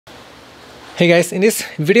Hey guys, in this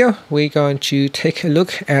video we're going to take a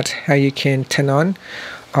look at how you can turn on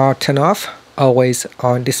or turn off always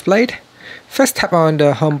on display. First, tap on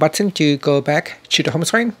the home button to go back to the home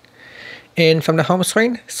screen, and from the home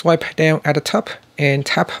screen swipe down at the top and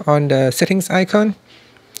tap on the settings icon.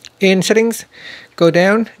 In settings, go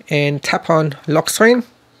down and tap on lock screen.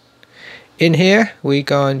 In here, we're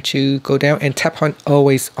going to go down and tap on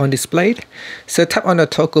always on display. So tap on the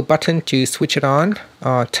toggle button to switch it on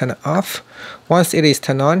or turn it off. Once it is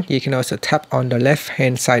turned on, you can also tap on the left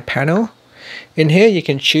hand side panel. In here, you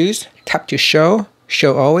can choose tap to show,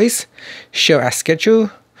 show always, show as schedule,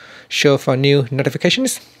 show for new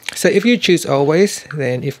notifications. So if you choose always,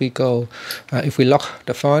 then if we lock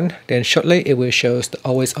the phone, then shortly it will show the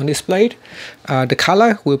always on display. The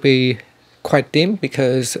color will be quite dim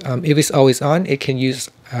because if it's always on, it can uses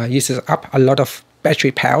up a lot of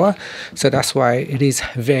battery power, so that's why it is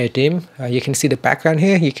very dim. You can see the background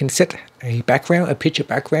here. You can set a picture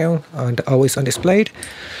background on the always on display.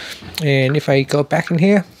 And if I go back in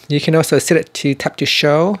here, you can also set it to tap to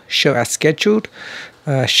show as scheduled,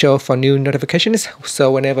 show for new notifications.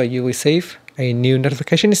 So whenever you receive a new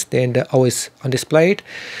notifications, then the always on display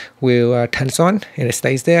will turn on and it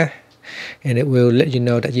stays there, and it will let you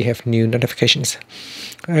know that you have new notifications.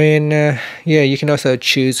 And yeah, you can also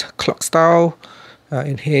choose clock style.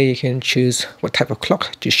 In here you can choose what type of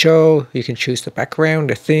clock to show. You can choose the background,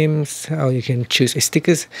 the themes, or you can choose a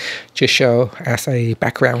stickers to show as a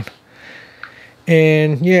background.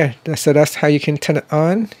 And yeah, so that's how you can turn it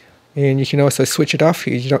on, and you can also switch it off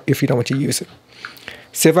if you don't want to use it.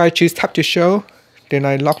 So if I choose tap to show, then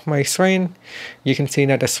I lock my screen. You can see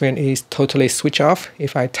that the screen is totally switched off.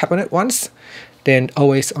 If I tap on it once, then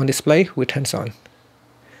always on display will turn on.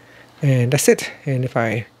 And that's it. And if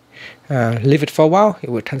I leave it for a while, it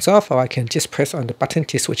will turn off, or I can just press on the button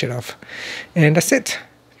to switch it off. And that's it.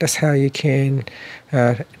 That's how you can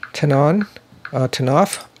turn on or turn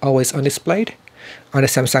off always on display on the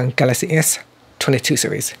Samsung Galaxy S22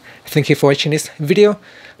 series. Thank you for watching this video.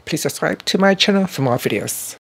 Please subscribe to my channel for more videos.